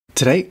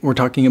Today, we're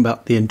talking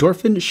about the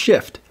Endorphin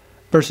Shift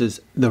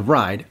versus the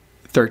Ride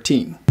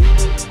 13.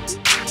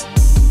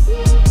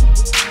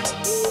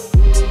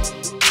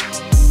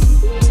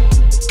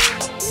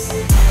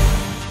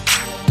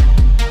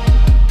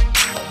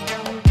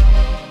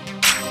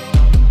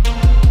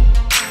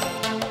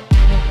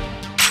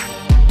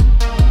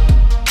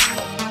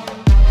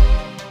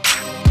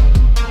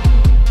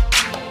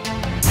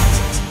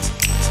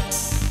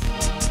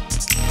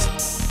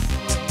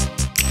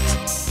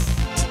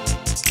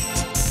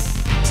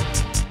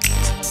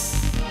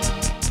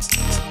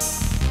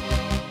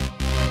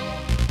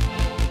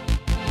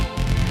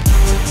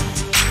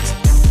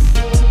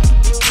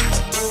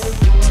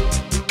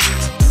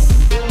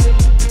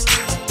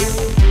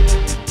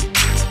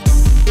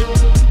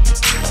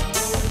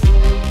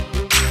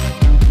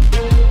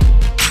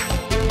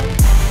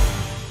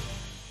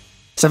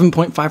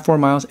 7.54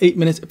 miles, 8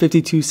 minutes,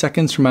 52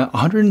 seconds from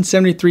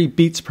 173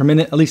 beats per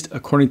minute, at least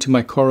according to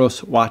my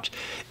Coros watch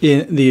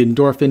in the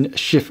Endorphin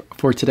Shift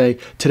for today.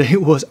 Today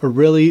was a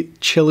really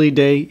chilly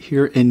day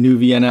here in New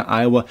Vienna,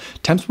 Iowa.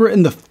 Temps were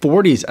in the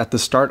 40s at the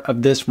start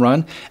of this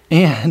run,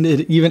 and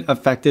it even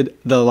affected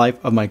the life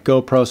of my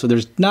GoPro. So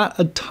there's not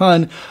a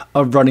ton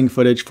of running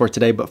footage for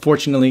today, but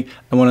fortunately,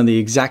 I went on the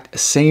exact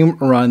same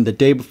run the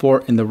day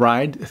before in the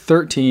Ride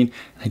 13.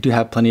 I do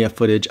have plenty of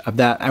footage of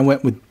that. I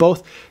went with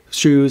both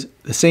shoes,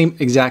 the same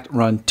exact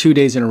run 2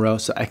 days in a row,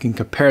 so I can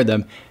compare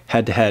them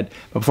head to head.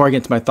 But before I get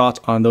into my thoughts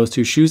on those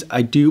two shoes,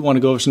 I do want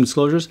to go over some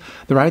disclosures.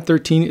 The Ride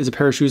 13 is a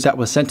pair of shoes that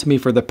was sent to me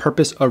for the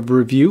purpose of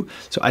review,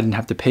 so I didn't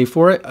have to pay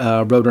for it.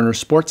 Roadrunner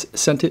Sports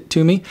sent it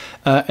to me.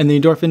 And the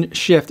Endorphin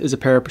Shift is a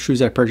pair of shoes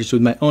that I purchased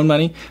with my own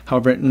money.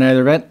 However, in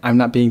either event, I'm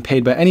not being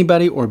paid by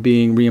anybody or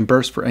being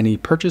reimbursed for any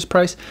purchase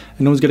price,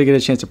 and no one's gonna get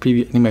a chance to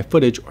preview any of my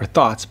footage or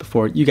thoughts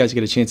before you guys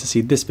get a chance to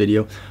see this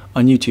video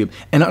on YouTube.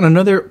 And on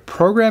another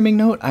programming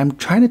note, I'm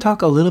trying to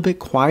talk a little bit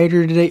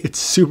quieter today. It's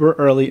super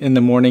early in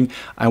the morning.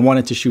 I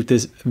wanted to shoot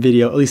this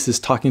video, at least this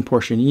talking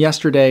portion,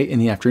 yesterday in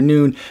the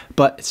afternoon,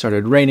 but it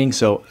started raining,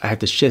 so I have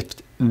to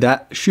shift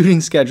that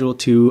shooting schedule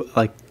to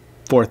like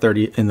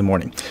 4:30 in the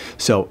morning.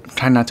 So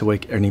try not to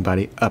wake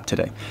anybody up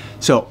today.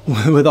 So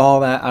with all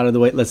that out of the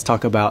way, let's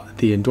talk about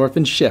the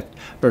Endorphin Shift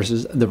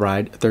versus the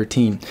Ride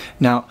 13.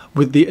 Now,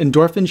 with the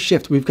Endorphin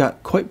Shift, we've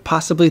got quite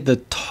possibly the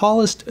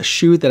tallest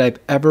shoe that I've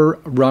ever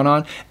run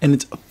on, and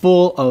it's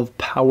full of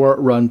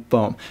PWRRUN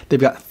foam. They've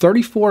got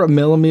 34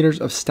 millimeters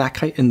of stack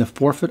height in the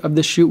forefoot of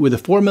the shoe with a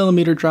 4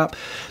 millimeter drop,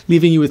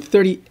 leaving you with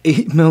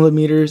 38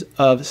 millimeters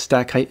of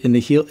stack height in the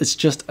heel. It's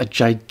just a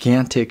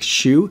gigantic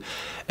shoe.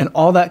 And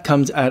all that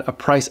comes at a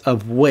price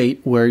of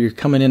weight, where you're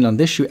coming in on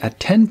this shoe at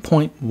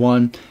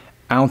 10.1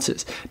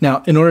 ounces.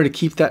 Now, in order to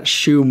keep that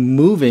shoe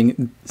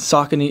moving,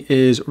 Saucony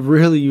is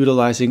really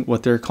utilizing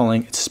what they're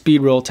calling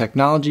speed roll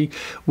technology,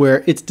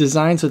 where it's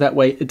designed so that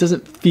way it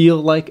doesn't feel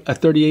like a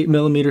 38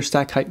 millimeter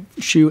stack height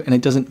shoe, and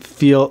it doesn't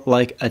feel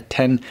like a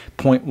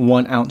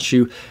 10.1 ounce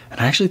shoe.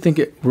 And I actually think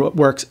it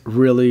works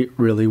really,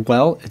 really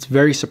well. It's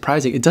very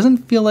surprising. It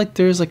doesn't feel like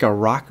there's like a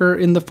rocker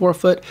in the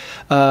forefoot.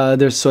 So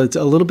it's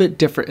a little bit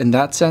different in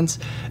that sense.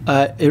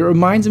 It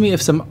reminds me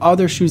of some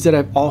other shoes that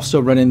I've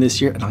also run in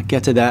this year, and I'll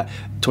get to that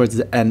towards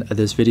the end of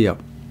this video.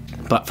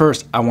 But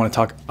first, I want to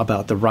talk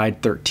about the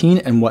Ride 13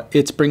 and what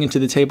it's bringing to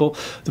the table.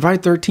 The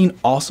Ride 13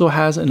 also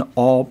has an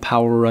all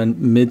PWRRUN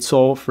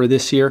midsole for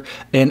this year,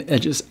 and I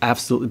just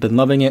absolutely been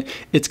loving it.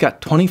 It's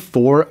got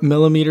 24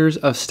 millimeters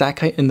of stack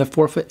height in the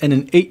forefoot and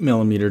an 8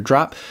 millimeter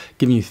drop,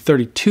 giving you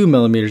 32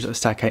 millimeters of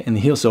stack height in the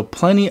heel. So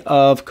plenty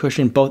of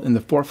cushion both in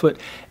the forefoot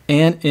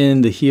and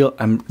in the heel.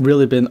 I'm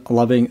really been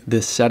loving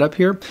this setup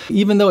here.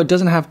 Even though it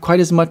doesn't have quite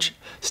as much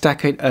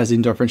stack height as the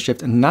Endorphin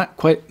Shift and not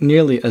quite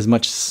nearly as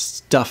much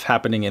stuff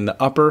happening in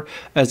the upper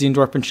as the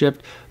Endorphin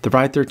Shift, the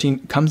Ride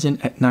 13 comes in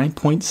at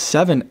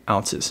 9.7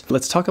 ounces.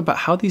 Let's talk about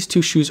how these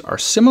two shoes are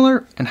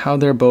similar and how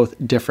they're both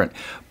different.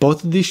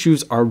 Both of these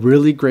shoes are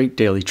really great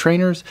daily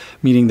trainers,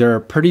 meaning they're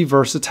pretty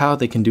versatile.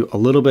 They can do a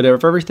little bit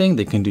of everything.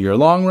 They can do your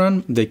long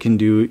run, they can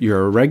do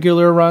your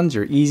regular runs,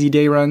 your easy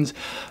day runs,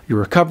 your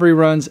recovery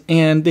runs,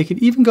 and they could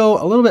even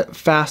go a little bit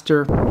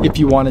faster if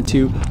you wanted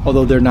to,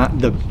 although they're not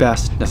the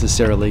best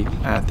necessarily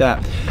at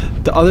that.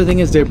 The other thing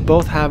is they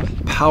both have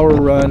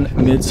PWRRUN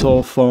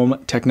midsole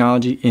foam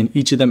technology in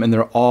each of them, and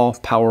they're all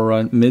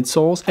PWRRUN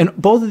midsoles. And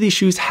both of these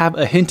shoes have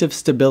a hint of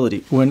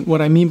stability.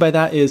 What I mean by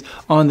that is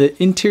on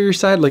the interior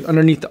side, like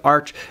underneath the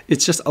arch,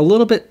 it's just a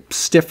little bit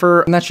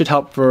stiffer, and that should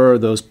help for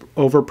those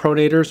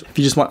overpronators. If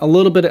you just want a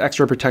little bit of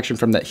extra protection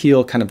from that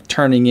heel kind of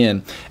turning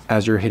in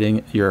as you're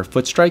hitting your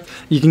foot strike.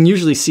 You can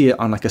usually see it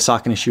on like a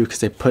Saucony shoe because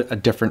they put a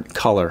different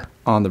color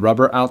on the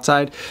rubber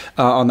outside,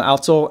 on the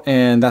outsole,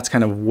 and that's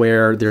kind of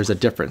where there's a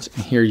difference.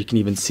 And here you can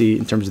even see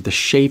in terms of the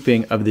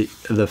shaping of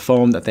the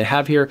foam that they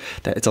have here,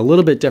 that it's a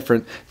little bit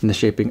different than the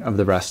shaping of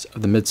the rest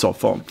of the midsole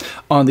foam.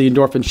 On the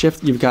Endorphin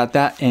Shift, you've got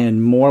that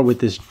and more with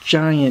this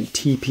giant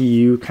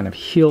TPU kind of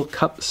heel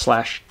cup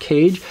slash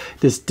cage.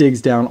 This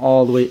digs down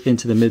all the way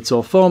into the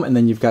midsole foam, and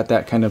then you've got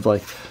that kind of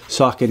like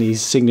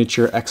Saucony's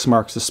signature X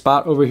marks the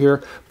spot over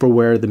here for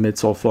where the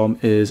midsole foam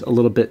is a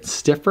little bit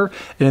stiffer.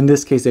 And in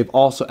this case, they've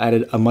also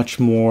added a much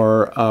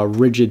more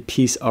rigid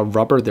piece of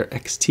rubber. Their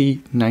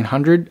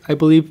XT900, I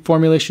believe,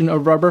 formulation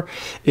of rubber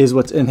is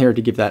what's in here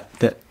to give that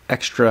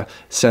extra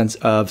sense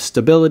of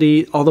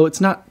stability. Although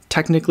it's not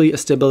technically a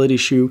stability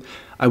shoe,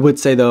 I would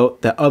say though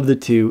that of the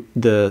two,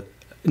 the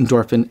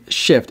Endorphin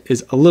Shift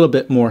is a little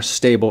bit more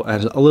stable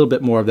and a little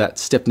bit more of that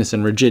stiffness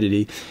and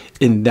rigidity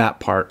in that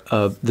part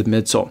of the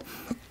midsole.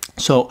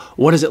 So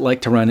what is it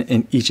like to run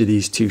in each of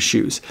these two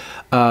shoes?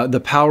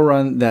 The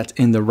PWRRUN that's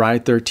in the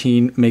Ride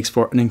 13 makes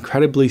for an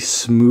incredibly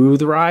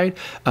smooth ride.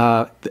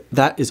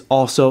 That is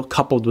also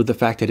coupled with the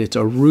fact that it's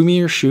a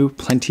roomier shoe,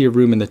 plenty of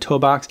room in the toe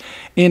box,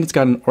 and it's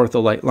got an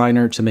ortholite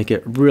liner to make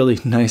it really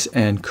nice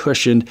and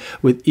cushioned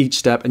with each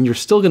step. And you're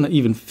still gonna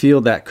even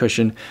feel that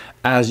cushion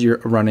as you're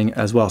running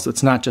as well. So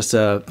it's not just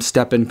a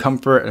step in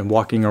comfort and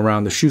walking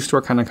around the shoe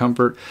store kind of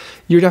comfort.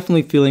 You're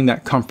definitely feeling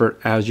that comfort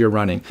as you're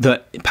running.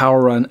 The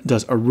PWRRUN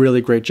does a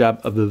really great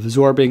job of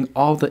absorbing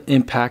all the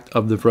impact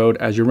of the road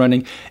as you're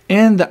running.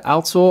 And the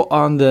outsole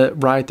on the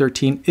Ride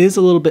 13 is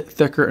a little bit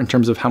thicker in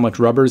terms of how much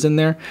rubber is in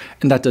there.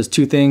 And that does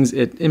two things.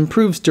 It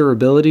improves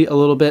durability a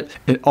little bit.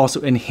 It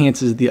also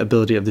enhances the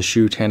ability of the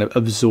shoe to kind of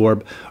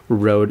absorb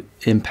road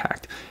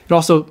impact. It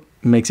also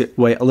makes it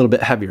weigh a little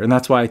bit heavier. And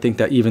that's why I think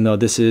that even though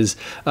this is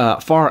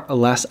far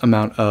less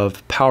amount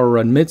of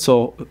PWRRUN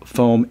midsole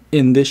foam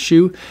in this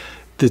shoe,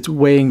 it's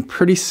weighing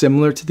pretty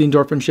similar to the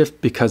Endorphin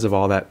Shift because of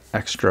all that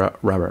extra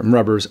rubber. And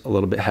rubber's a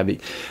little bit heavy.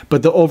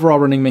 But the overall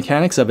running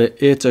mechanics of it,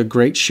 it's a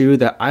great shoe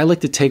that I like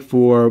to take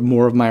for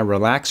more of my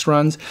relaxed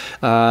runs.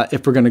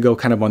 If we're gonna go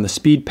kind of on the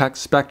speed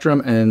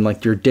spectrum and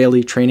like your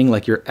daily training,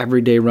 like your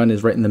everyday run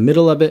is right in the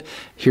middle of it,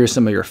 here's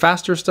some of your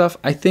faster stuff.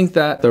 I think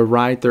that the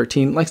Ride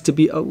 13 likes to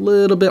be a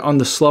little bit on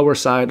the slower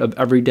side of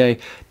everyday.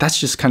 That's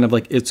just kind of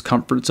like its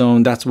comfort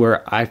zone. That's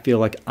where I feel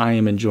like I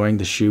am enjoying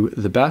the shoe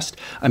the best.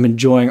 I'm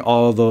enjoying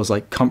all of those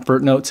like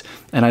comfort notes,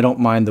 and I don't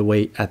mind the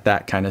weight at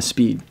that kind of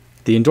speed.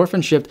 The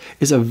Endorphin Shift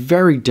is a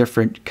very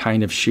different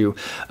kind of shoe.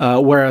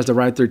 Whereas the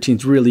Ride 13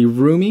 is really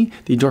roomy,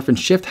 the Endorphin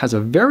Shift has a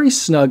very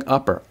snug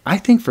upper. I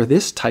think for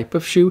this type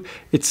of shoe,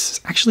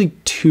 it's actually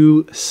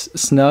too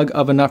snug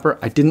of an upper.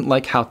 I didn't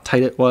like how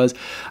tight it was.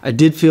 I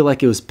did feel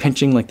like it was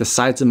pinching like the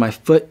sides of my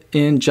foot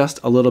in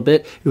just a little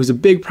bit. It was a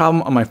big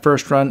problem on my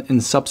first run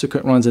and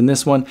subsequent runs in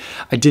this one.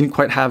 I didn't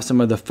quite have some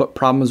of the foot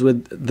problems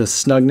with the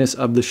snugness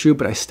of the shoe,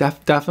 but I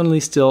definitely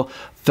still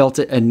felt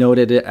it and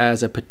noted it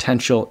as a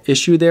potential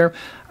issue there.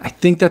 I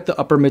think that the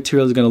upper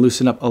material is going to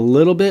loosen up a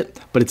little bit,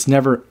 but it's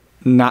never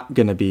not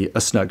going to be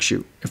a snug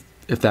shoe,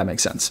 if that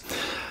makes sense.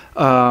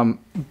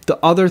 The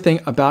other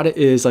thing about it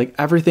is like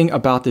everything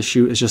about the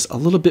shoe is just a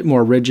little bit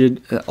more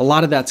rigid. A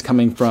lot of that's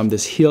coming from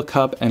this heel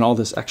cup and all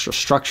this extra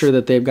structure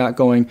that they've got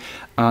going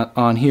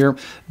on here.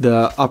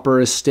 The upper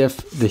is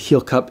stiff, the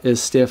heel cup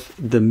is stiff,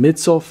 the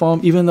midsole foam,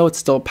 even though it's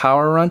still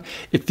PWRRUN,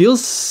 it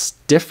feels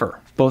stiffer,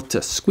 both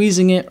to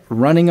squeezing it,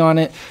 running on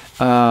it,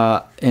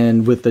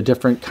 and with the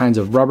different kinds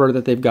of rubber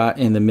that they've got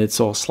in the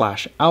midsole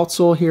 /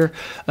 outsole here.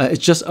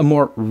 It's just a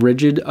more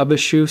rigid of a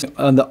shoe.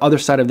 On the other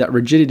side of that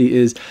rigidity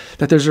is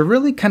that there's a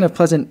really kind of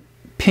pleasant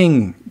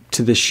ping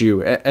to the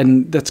shoe.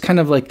 And that's kind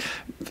of like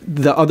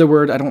the other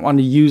word I don't want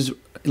to use,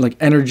 like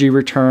energy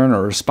return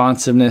or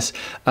responsiveness.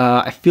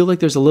 I feel like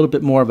there's a little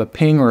bit more of a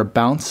ping or a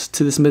bounce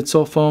to this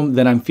midsole foam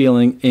than I'm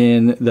feeling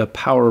in the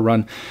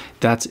PWRRUN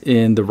that's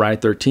in the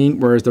Ride 13.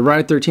 Whereas the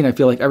Ride 13, I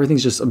feel like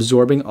everything's just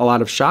absorbing a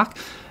lot of shock,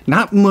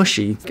 not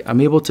mushy.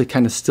 I'm able to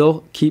kind of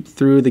still keep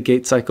through the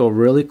gait cycle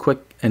really quick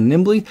and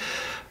nimbly.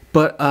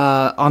 But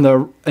on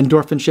the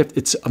Endorphin Shift,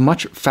 it's a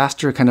much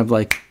faster kind of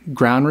like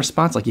ground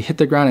response. Like you hit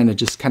the ground and it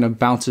just kind of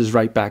bounces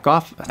right back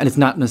off, and it's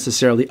not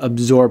necessarily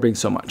absorbing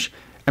so much.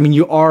 I mean,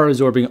 you are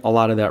absorbing a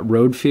lot of that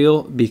road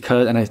feel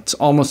because, and it's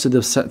almost to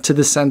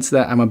the sense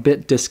that I'm a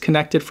bit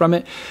disconnected from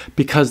it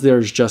because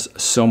there's just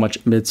so much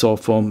midsole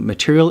foam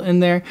material in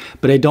there,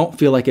 but I don't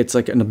feel like it's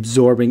like an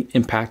absorbing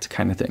impact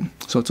kind of thing.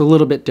 So it's a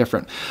little bit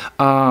different.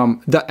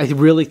 I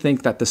really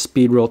think that the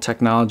speed roll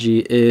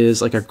technology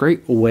is like a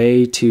great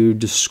way to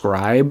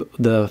describe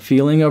the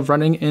feeling of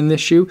running in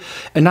this shoe,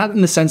 and not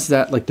in the sense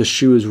that like the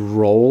shoe is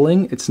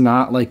rolling. It's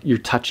not like you're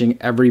touching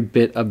every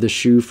bit of the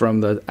shoe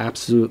from the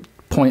absolute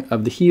point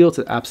of the heel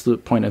to the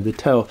absolute point of the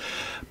toe.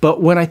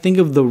 But when I think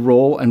of the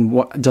roll and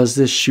what does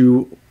this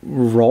shoe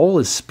roll,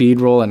 is speed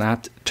roll an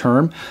apt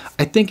term?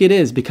 I think it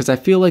is, because I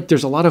feel like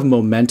there's a lot of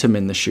momentum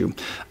in the shoe.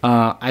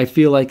 I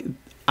feel like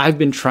I've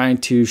been trying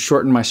to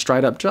shorten my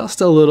stride up just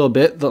a little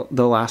bit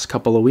the last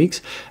couple of weeks,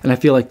 and I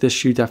feel like this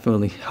shoe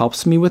definitely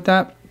helps me with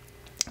that.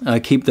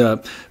 Keep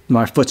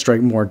my foot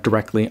strike more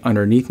directly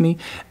underneath me.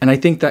 And I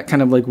think that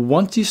kind of like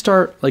once you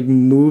start like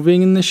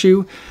moving in the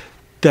shoe,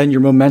 then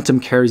your momentum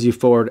carries you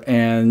forward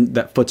and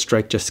that foot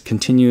strike just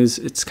continues.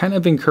 It's kind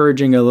of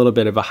encouraging a little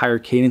bit of a higher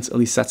cadence. At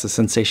least that's the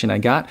sensation I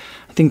got.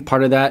 I think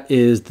part of that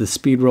is the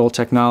speed roll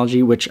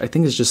technology, which I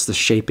think is just the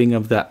shaping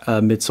of that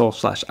midsole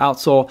 /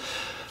 outsole,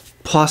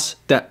 plus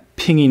that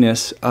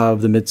pinginess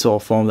of the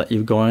midsole foam that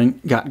you've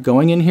got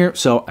going in here.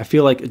 So I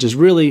feel like it just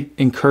really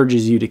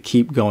encourages you to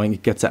keep going.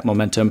 It gets that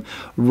momentum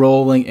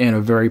rolling in a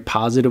very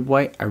positive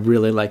way. I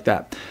really like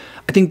that.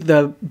 I think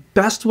the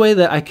best way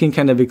that I can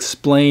kind of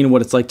explain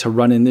what it's like to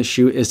run in this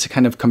shoe is to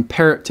kind of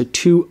compare it to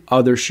two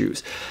other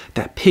shoes.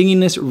 That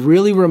pinginess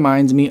really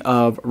reminds me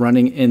of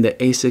running in the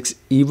Asics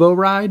Evo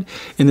Ride,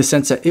 in the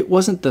sense that it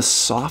wasn't the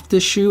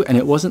softest shoe and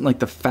it wasn't like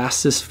the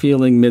fastest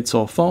feeling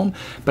midsole foam,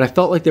 but I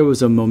felt like there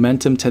was a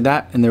momentum to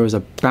that and there was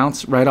a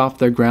bounce right off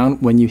the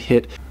ground when you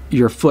hit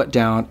your foot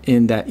down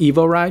in that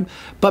Evo Ride.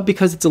 But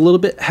because it's a little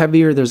bit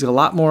heavier, there's a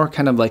lot more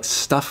kind of like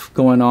stuff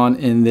going on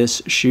in this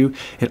shoe.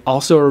 It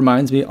also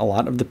reminds me a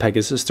lot of the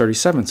Pegasus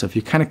 37. So if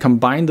you kind of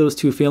combine those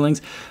two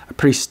feelings, a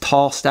pretty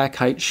tall stack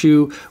height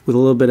shoe with a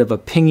little bit of a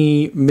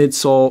pingy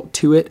midsole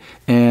to it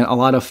and a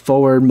lot of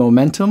forward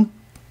momentum,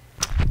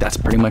 that's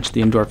pretty much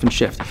the Endorphin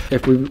Shift.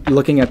 If we're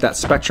looking at that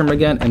spectrum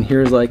again, and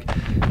here's like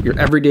your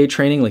everyday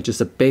training, like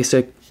just a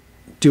basic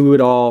do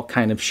it all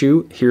kind of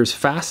shoe. Here's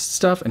fast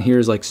stuff, and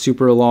here's like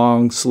super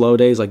long, slow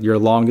days, like your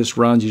longest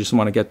runs. You just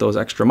want to get those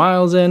extra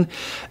miles in.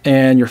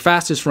 And your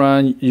fastest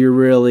run, you're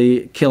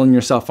really killing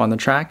yourself on the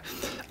track.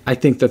 I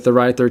think that the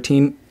Ride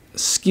 13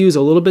 skews a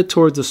little bit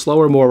towards the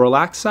slower, more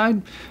relaxed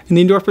side, and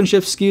the Endorphin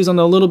Shift skews on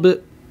the little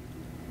bit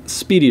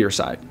speedier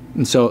side.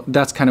 And so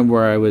that's kind of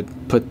where I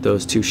would put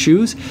those two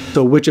shoes.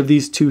 So which of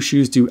these two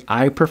shoes do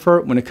I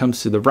prefer when it comes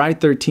to the Ride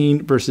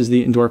 13 versus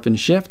the Endorphin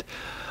Shift?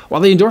 While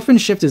the Endorphin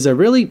Shift is a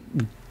really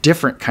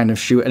different kind of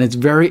shoe, and it's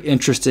very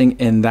interesting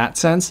in that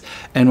sense,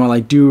 and while I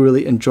do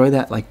really enjoy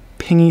that like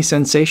pingy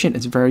sensation,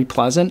 it's very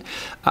pleasant,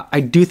 I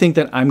do think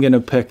that I'm going to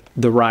pick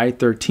the Ride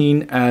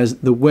 13 as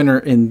the winner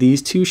in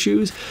these two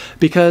shoes,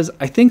 because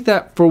I think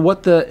that for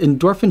what the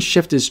Endorphin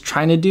Shift is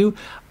trying to do,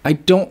 I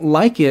don't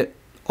like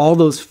all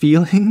those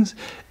feelings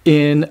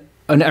in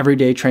an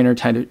everyday trainer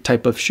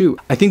type of shoe.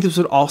 I think this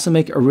would also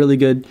make a really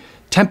good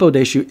tempo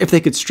day shoe if they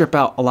could strip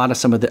out a lot of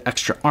some of the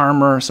extra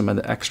armor, some of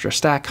the extra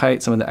stack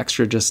height, some of the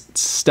extra just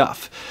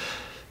stuff.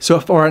 So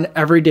for an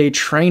everyday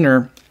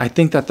trainer, I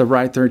think that the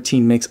Ride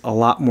 13 makes a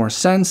lot more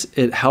sense.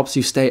 It helps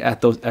you stay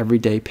at those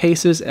everyday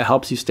paces. It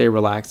helps you stay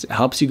relaxed. It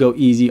helps you go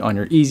easy on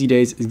your easy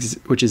days,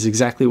 which is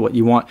exactly what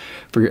you want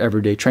for your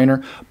everyday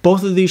trainer.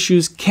 Both of these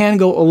shoes can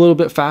go a little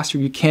bit faster.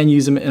 You can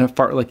use them in a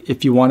fartlek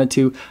if you wanted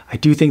to. I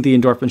do think the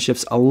Endorphin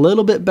Shift's a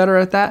little bit better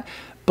at that,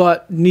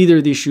 but neither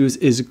of these shoes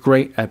is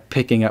great at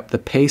picking up the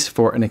pace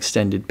for an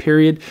extended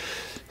period.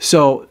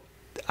 So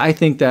I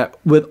think that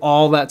with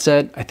all that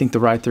said, I think the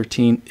Ride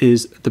 13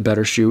 is the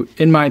better shoe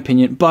in my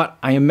opinion, but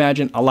I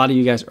imagine a lot of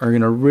you guys are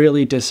gonna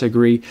really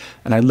disagree,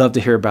 and I'd love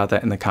to hear about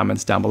that in the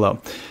comments down below.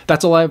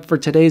 That's all I have for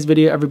today's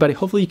video, everybody.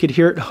 Hopefully you could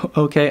hear it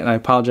okay, and I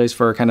apologize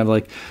for kind of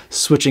like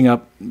switching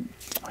up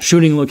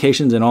shooting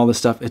locations and all this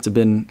stuff. It's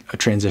been a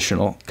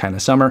transitional kind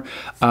of summer,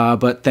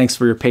 but thanks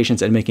for your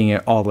patience and making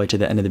it all the way to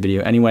the end of the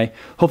video anyway.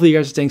 Hopefully you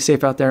guys are staying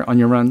safe out there on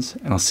your runs,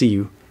 and I'll see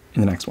you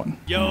in the next one.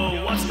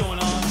 Yo, what's going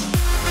on?